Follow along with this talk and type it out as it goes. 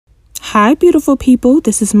Hi, beautiful people.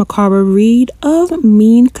 This is Makara Reed of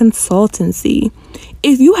Mean Consultancy.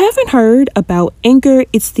 If you haven't heard about Anchor,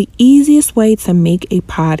 it's the easiest way to make a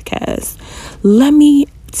podcast. Let me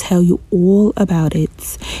tell you all about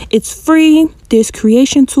it. It's free. There's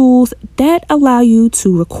creation tools that allow you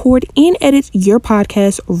to record and edit your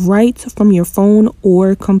podcast right from your phone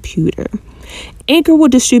or computer. Anchor will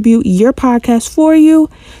distribute your podcast for you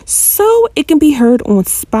so it can be heard on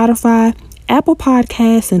Spotify, Apple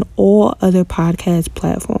Podcasts, and all other podcast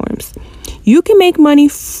platforms. You can make money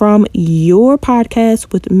from your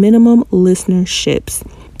podcast with minimum listenerships.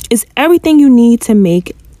 It's everything you need to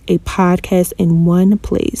make a podcast in one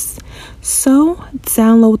place. So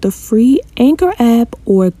download the free Anchor app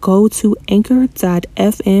or go to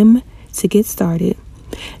anchor.fm to get started.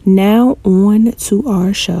 Now on to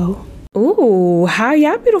our show. Ooh, how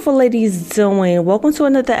y'all beautiful ladies doing? Welcome to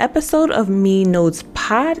another episode of Mean Notes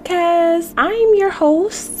Podcast. I'm your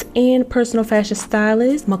host and personal fashion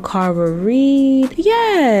stylist, Makara Reed.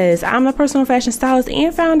 Yes, I'm a personal fashion stylist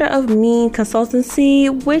and founder of Mean Consultancy,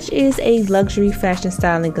 which is a luxury fashion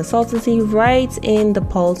styling consultancy right in the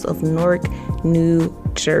pulse of Newark, New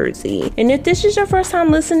Jersey. And if this is your first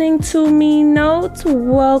time listening to Mean Notes,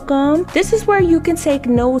 welcome. This is where you can take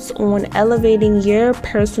notes on elevating your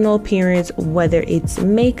personal appearance, whether it's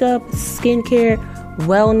makeup, skincare,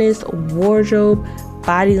 wellness, wardrobe,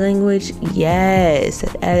 body language. Yes,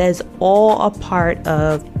 that is all a part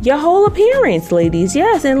of your whole appearance, ladies.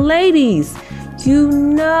 Yes, and ladies, you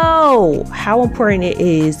know how important it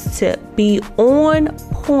is to be on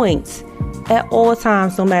point at all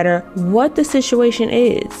times, no matter what the situation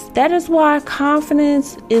is. That is why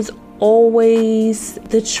confidence is always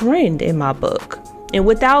the trend in my book. And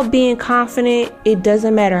without being confident, it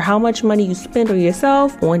doesn't matter how much money you spend on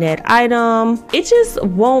yourself on that item. It just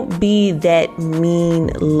won't be that mean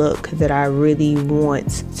look that I really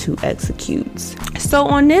want to execute. So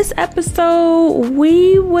on this episode,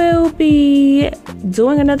 we will be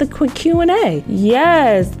doing another quick Q&A.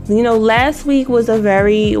 Yes, last week was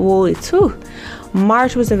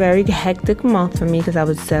March was a very hectic month for me because I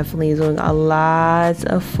was definitely doing a lot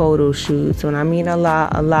of photo shoots. When I mean a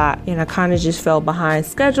lot, and I kind of just fell behind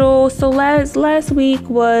schedule. So last week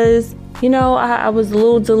was, I was a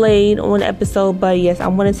little delayed on the episode, but yes, I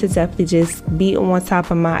wanted to definitely just be on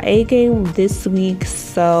top of my A game this week.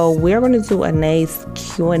 So we're going to do a nice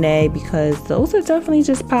Q&A because those are definitely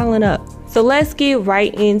just piling up. So let's get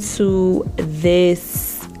right into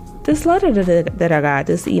this letter that I got,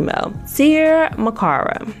 this email. Dear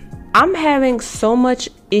Makara, I'm having so much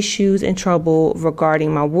issues and trouble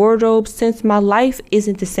regarding my wardrobe since my life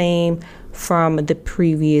isn't the same from the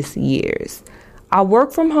previous years. I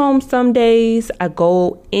work from home some days, I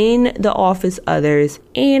go in the office others,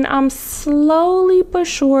 and I'm slowly but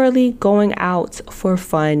surely going out for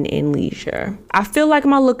fun and leisure. I feel like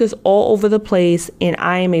my look is all over the place and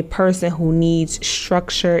I am a person who needs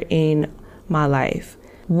structure in my life.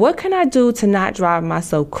 What can I do to not drive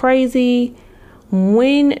myself crazy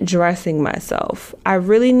when dressing myself? I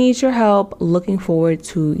really need your help. Looking forward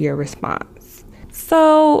to your response.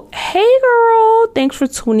 So, hey girl, thanks for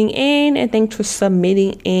tuning in and thanks for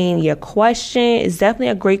submitting in your question. It's definitely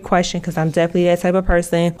a great question because I'm definitely that type of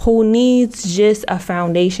person who needs just a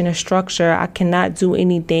foundation, a structure. I cannot do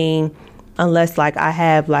anything unless I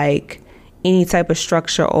have any type of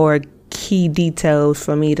structure or key details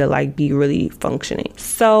for me to be really functioning.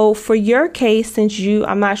 So for your case, since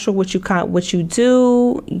I'm not sure what you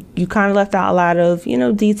do, you kind of left out a lot of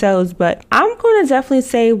details, but I'm going to definitely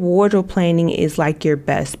say wardrobe planning is your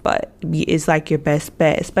best bet. It's your best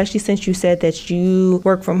bet, especially since you said that you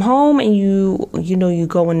work from home and you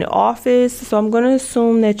go in the office. So I'm going to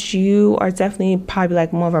assume that you are definitely probably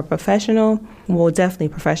more of a professional. Well, definitely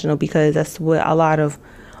professional because that's what a lot of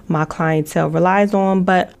my clientele relies on.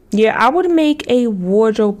 But yeah, I would make a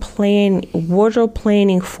wardrobe planning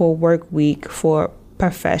for work week for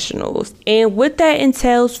professionals. And what that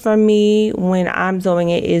entails for me when I'm doing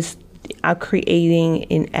it is creating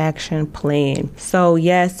an action plan. So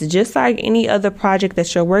yes, just like any other project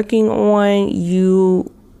that you're working on,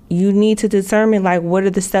 you need to determine what are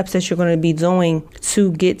the steps that you're going to be doing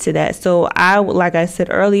to get to that. So like I said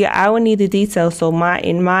earlier, I would need the details. So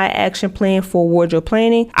in my action plan for wardrobe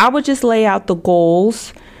planning, I would just lay out the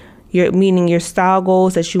goals, meaning your style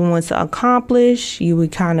goals that you want to accomplish. You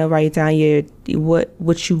would kind of write down your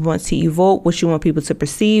what you want to evoke, what you want people to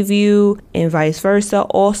perceive you, and vice versa.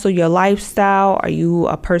 Also, your lifestyle. Are you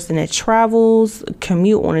a person that travels,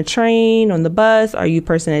 commute on a train, on the bus? Are you a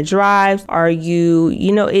person that drives? Are you,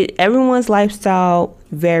 everyone's lifestyle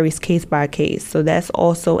varies case by case. So that's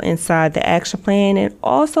also inside the action plan, and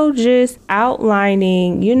also just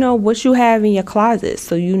outlining, what you have in your closet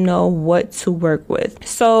so you know what to work with.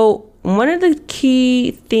 So one of the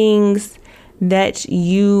key things that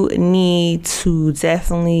you need to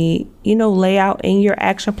definitely, lay out in your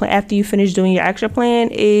action plan after you finish doing your action plan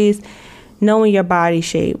is knowing your body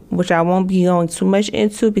shape, which I won't be going too much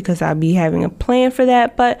into because I'll be having a plan for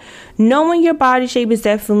that. But knowing your body shape is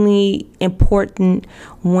definitely important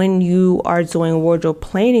when you are doing wardrobe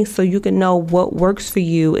planning, so you can know what works for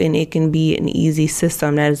you and it can be an easy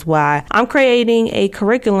system. That is why I'm creating a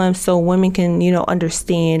curriculum so women can,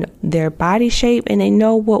 understand their body shape and they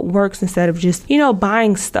know what works instead of just,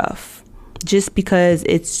 buying stuff just because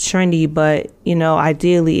it's trendy, but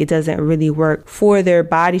ideally it doesn't really work for their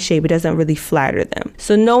body shape. It doesn't really flatter them.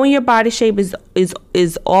 So knowing your body shape is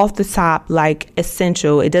off the top, like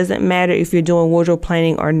essential. It doesn't matter if you're doing wardrobe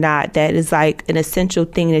planning or not. That is like an essential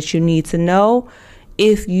thing that you need to know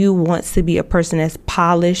if you want to be a person that's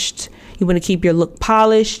polished. You want to keep your look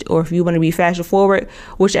polished, or if you want to be fashion forward,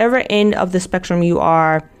 whichever end of the spectrum you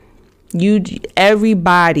are.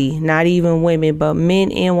 Everybody, not even women, but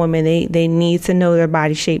men and women, they need to know their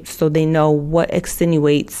body shape so they know what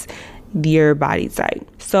extenuates your body type.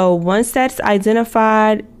 So once that's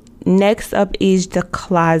identified, next up is the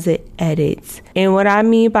closet edits. And what I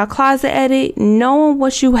mean by closet edit, knowing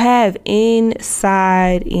what you have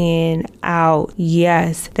inside and out.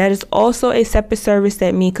 Yes, that is also a separate service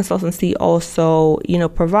that Me Consultancy also,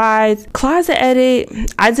 provides. Closet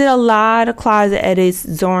edit, I did a lot of closet edits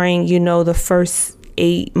during, the first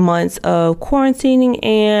 8 months of quarantining,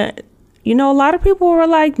 and a lot of people were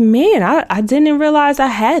like, man, I didn't realize I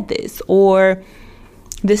had this, or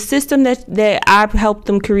the system that I've helped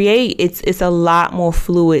them create, it's a lot more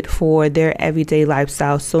fluid for their everyday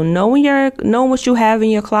lifestyle. So knowing what you have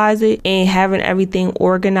in your closet and having everything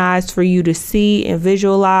organized for you to see and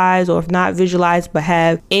visualize, or if not visualize, but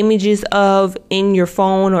have images of in your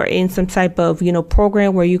phone or in some type of,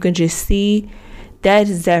 program where you can just see, that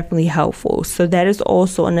is definitely helpful. So that is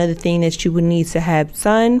also another thing that you would need to have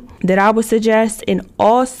done that I would suggest. And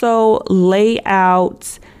also lay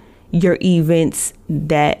out your events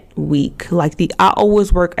that week. I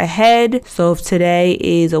always work ahead. So if today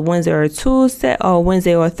is a Wednesday or a Tuesday, or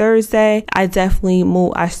Wednesday or Thursday, I definitely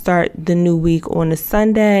I start the new week on a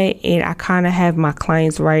Sunday, and I kind of have my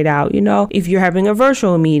clients write out, if you're having a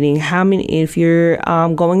virtual meeting, if you're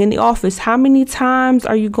going in the office, how many times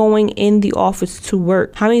are you going in the office to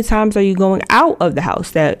work? How many times are you going out of the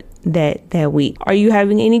house that week? Are you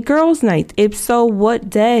having any girls' nights? If so, what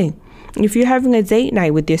day? If you're having a date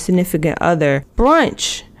night with your significant other,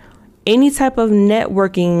 brunch, any type of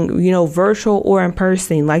networking, virtual or in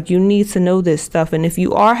person, you need to know this stuff. And if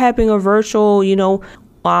you are having a virtual,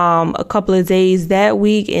 a couple of days that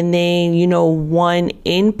week, and then, one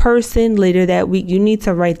in person later that week, you need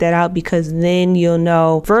to write that out, because then you'll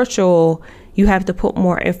know virtual, you have to put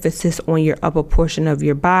more emphasis on your upper portion of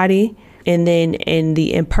your body. And then in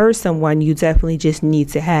the in-person one, you definitely just need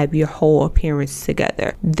to have your whole appearance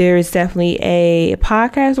together. There's definitely a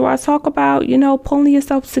podcast where I talk about, pulling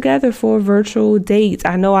yourself together for virtual dates.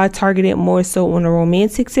 I know I targeted more so on a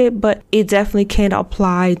romantic tip, but it definitely can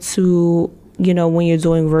apply to when you're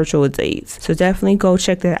doing virtual dates. So definitely go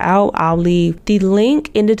check that out. I'll leave the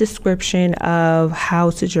link in the description of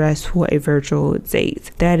how to dress for a virtual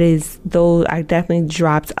date. I definitely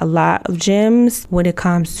dropped a lot of gems when it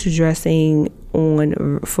comes to dressing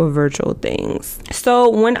for virtual things. So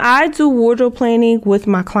when I do wardrobe planning with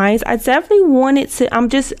my clients, I definitely I'm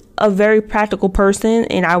just a very practical person,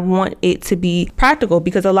 and I want it to be practical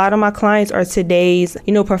because a lot of my clients are today's,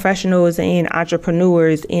 professionals and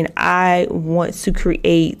entrepreneurs, and I want to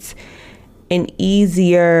create an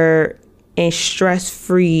easier and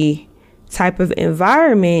stress-free type of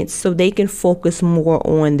environment so they can focus more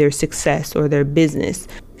on their success or their business.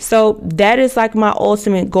 So that is my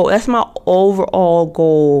ultimate goal. That's my overall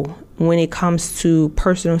goal when it comes to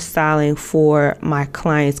personal styling for my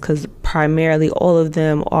clients, because primarily all of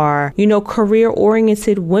them are, career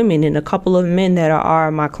oriented women, and a couple of men that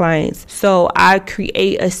are my clients. So I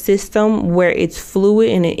create a system where it's fluid,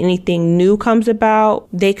 and if anything new comes about,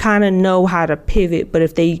 they kind of know how to pivot. But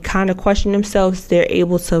if they kind of question themselves, they're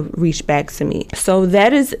able to reach back to me. So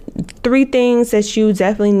that is 3 things that you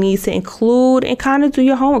definitely need to include and kind of do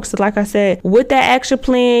your homework. So like I said, with that action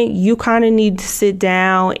plan, you kind of need to sit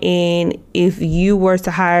down, and if you were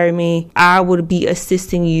to hire me, I would be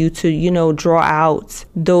assisting you to, draw out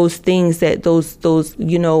those things that those,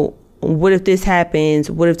 what if this happens?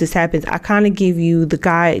 What if this happens? I kind of give you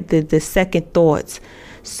the second thoughts,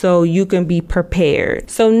 so you can be prepared.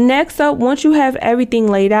 So next up, once you have everything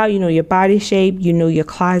laid out, your body shape, your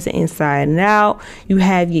closet inside and out, you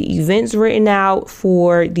have your events written out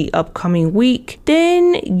for the upcoming week,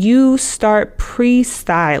 then you start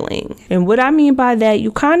pre-styling. And what I mean by that,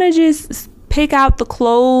 you kind of just pick out the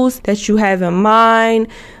clothes that you have in mind,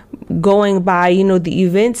 going by, the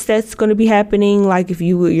events that's going to be happening. Like if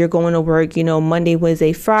you're going to work, Monday,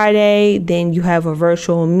 Wednesday, Friday, then you have a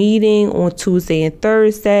virtual meeting on Tuesday and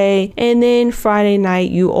Thursday. And then Friday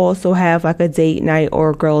night, you also have like a date night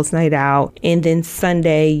or a girls' night out. And then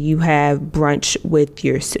Sunday, you have brunch with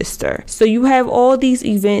your sister. So you have all these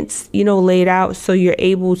events, laid out. So you're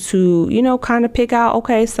able to, kind of pick out,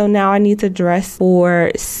 okay, so now I need to dress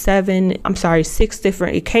for 6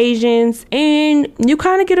 different occasions. And you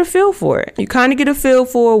kind of get a feel for it. You kind of get a feel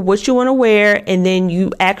for what you want to wear, and then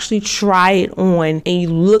you actually try it on, and you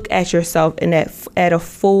look at yourself at a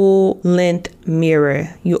full length mirror.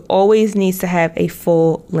 You always need to have a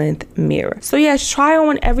full length mirror. So yes, try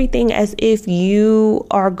on everything as if you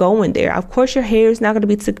are going there. Of course, your hair is not going to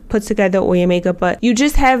be put together, or your makeup, but you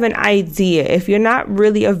just have an idea. If you're not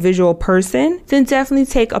really a visual person, then definitely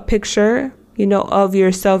take a picture of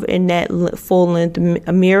yourself in that full length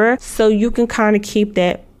mirror, so you can kind of keep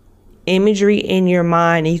that imagery in your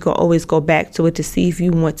mind, and you can always go back to it to see if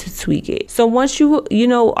you want to tweak it. So once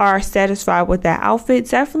you are satisfied with that outfit,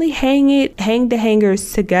 definitely hang the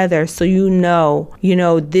hangers together, so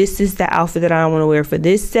this is the outfit that I want to wear for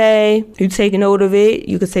this day. You take note of it.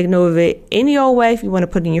 You can take note of it any old way, if you want to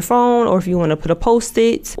put it in your phone, or if you want to put a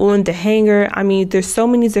post-it on the hanger. I mean, there's so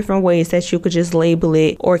many different ways that you could just label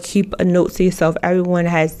it or keep a note to yourself. Everyone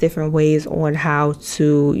has different ways on how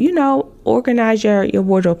to organize your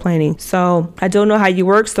wardrobe planning. So I don't know how you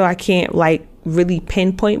work, so I can't really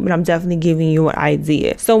pinpoint, but I'm definitely giving you an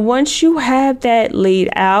idea. So once you have that laid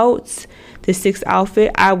out, the 6th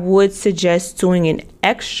outfit, I would suggest doing an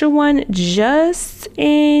extra one just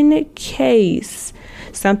in case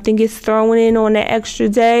something gets thrown in on that extra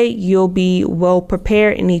day. You'll be well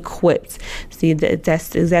prepared and equipped. See,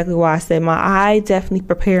 that's exactly why I said I definitely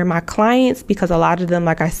prepare my clients, because a lot of them,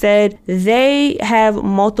 like I said, they have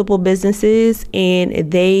multiple businesses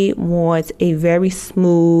and they want a very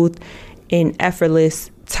smooth and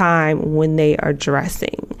effortless time when they are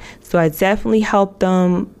dressing. So I definitely help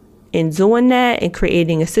them in doing that and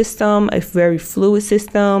creating a system, a very fluid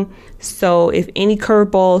system. So if any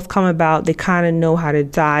curveballs come about, they kind of know how to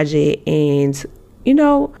dodge it and,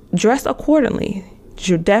 dress accordingly.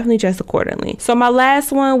 You definitely dress accordingly. So my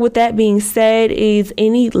last one, with that being said, is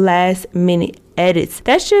any last minute edits.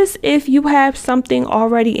 That's just if you have something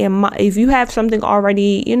already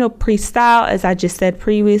pre-styled, as I just said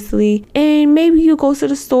previously, and maybe you go to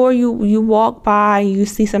the store, you walk by, you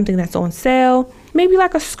see something that's on sale, maybe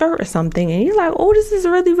like a skirt or something, and you're like, oh, this is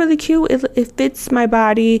really, really cute. It fits my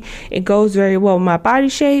body. It goes very well with my body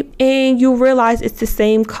shape. And you realize it's the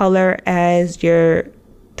same color as your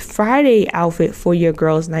Friday outfit for your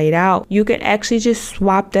girls' night out. You can actually just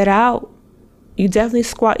swap that out. You definitely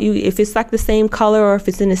if it's like the same color, or if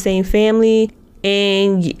it's in the same family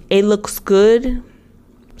and it looks good,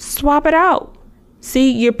 swap it out.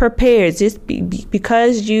 See, you're prepared. Just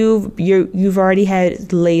because you've already had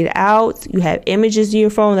it laid out. You have images in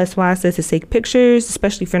your phone. That's why I said to take pictures,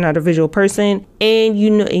 especially if you're not a visual person. And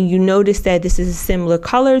you notice that this is a similar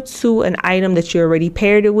color to an item that you already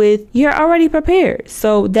paired it with. You're already prepared.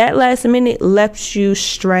 So that last minute lets you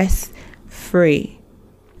stress free.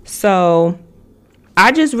 So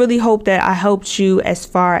I just really hope that I helped you as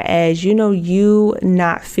far as, you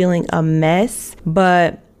not feeling a mess.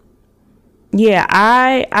 But yeah,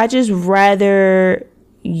 I just rather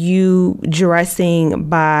you dressing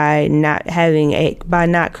by not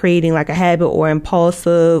creating like a habit,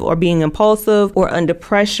 or being impulsive or under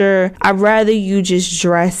pressure. I'd rather you just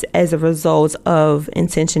dress as a result of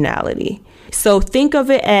intentionality. So think of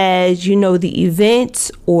it as, the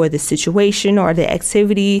event or the situation or the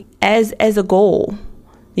activity as a goal.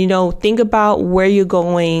 Think about where you're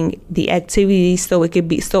going, the activity, so it could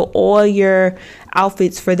be, so all your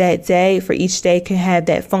outfits for that day, for each day, can have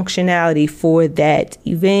that functionality for that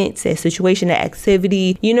event, that situation, that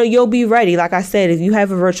activity. You'll be ready. Like I said, if you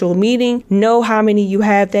have a virtual meeting, know how many you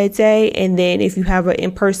have that day. And then if you have an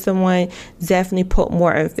in-person one, definitely put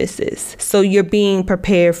more emphasis. So you're being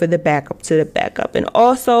prepared for the backup to the backup. And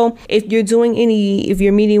also, if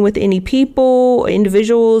you're meeting with any people,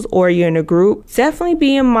 individuals, or you're in a group, definitely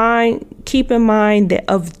keep in mind that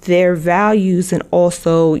of their values and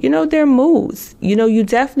also, their moods. You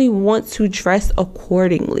definitely want to dress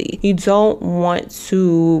accordingly. You don't want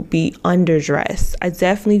to be underdressed. I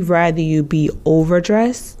definitely rather you be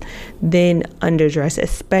overdressed than underdressed,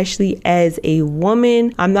 especially as a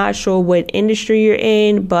woman. I'm not sure what industry you're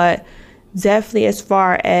in, but definitely as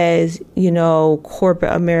far as,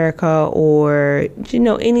 corporate America or,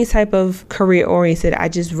 any type of career oriented, I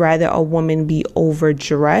just rather a woman be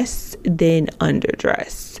overdressed than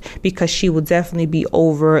underdressed, because she will definitely be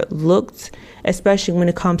overlooked, especially when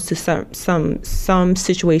it comes to some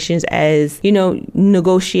situations as,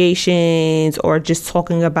 negotiations or just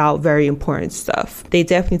talking about very important stuff. They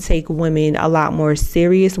definitely take women a lot more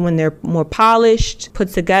serious when they're more polished, put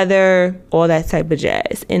together, all that type of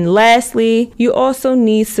jazz. And lastly, you also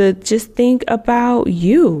need to just think about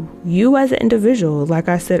you as an individual. Like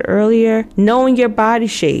I said earlier, knowing your body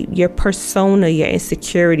shape, your persona, your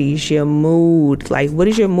insecurities, your mood, like what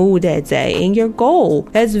is your mood that day, and your goal.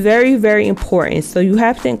 That's very, very important. So you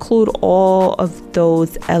have to include all of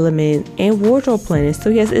those elements in wardrobe planning. So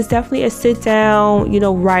yes, it's definitely a sit down,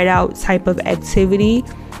 write out type of activity.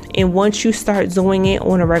 And once you start doing it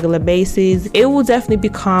on a regular basis, it will definitely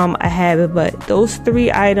become a habit. But those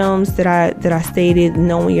 3 items that I stated,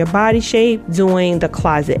 knowing your body shape, doing the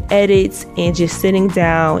closet edits, and just sitting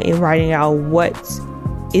down and writing out what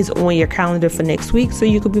is on your calendar for next week so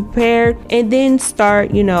you could be prepared, and then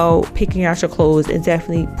start, picking out your clothes and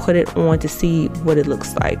definitely put it on to see what it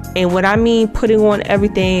looks like. And what I mean putting on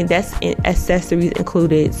everything, that's accessories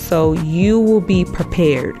included, so you will be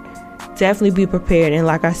prepared. Definitely be prepared. And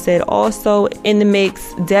like I said, also in the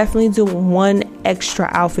mix, definitely do one extra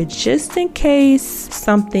outfit just in case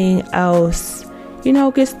something else,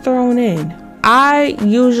 gets thrown in. I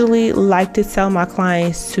usually like to tell my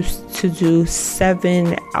clients to do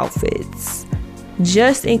 7 outfits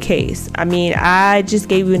just in case. I mean, I just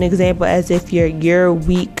gave you an example as if your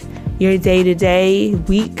day-to-day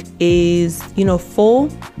week is,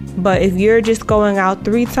 full. But if you're just going out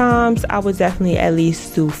 3 times, I would definitely at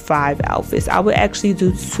least do 5 outfits. I would actually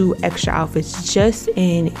do 2 extra outfits just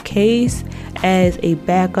in case, as a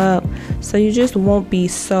backup, so you just won't be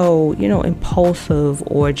so, impulsive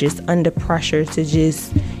or just under pressure to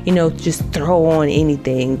just throw on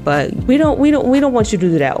anything. But we don't want you to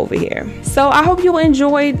do that over here. So I hope you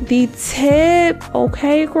enjoyed the tip.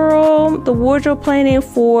 Okay, girl, the wardrobe planning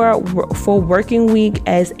for working week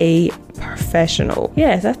as a professional.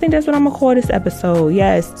 Yes, I think that's what I'm gonna call this episode.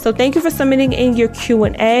 Yes. So thank you for submitting in your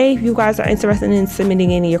Q&A. If you guys are interested in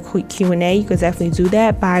submitting in your Q&A, you can definitely do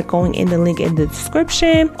that by going in the link in the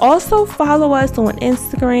description. Also follow us on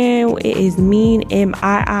Instagram. It is Mean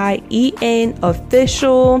MIIEN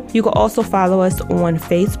official. You can also follow us on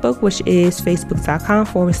Facebook, which is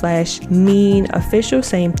facebook.com/Mean official.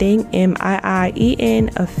 Same thing,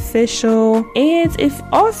 MIIEN official. And if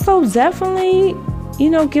also definitely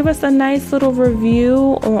give us a nice little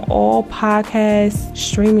review on all podcast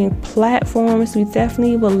streaming platforms. We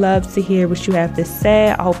definitely would love to hear what you have to say.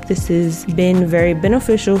 I hope this has been very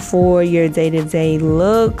beneficial for your day-to-day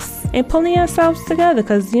looks and pulling yourselves together,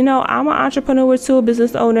 because I'm an entrepreneur too, a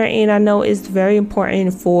business owner, and I know it's very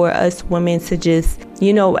important for us women to just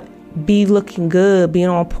be looking good, being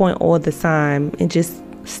on point all the time, and just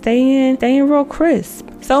staying real crisp.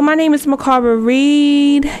 So my name is Makara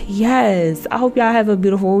Reed. Yes, I hope y'all have a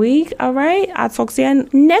beautiful week. All right, I'll talk to you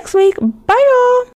next week. Bye, y'all.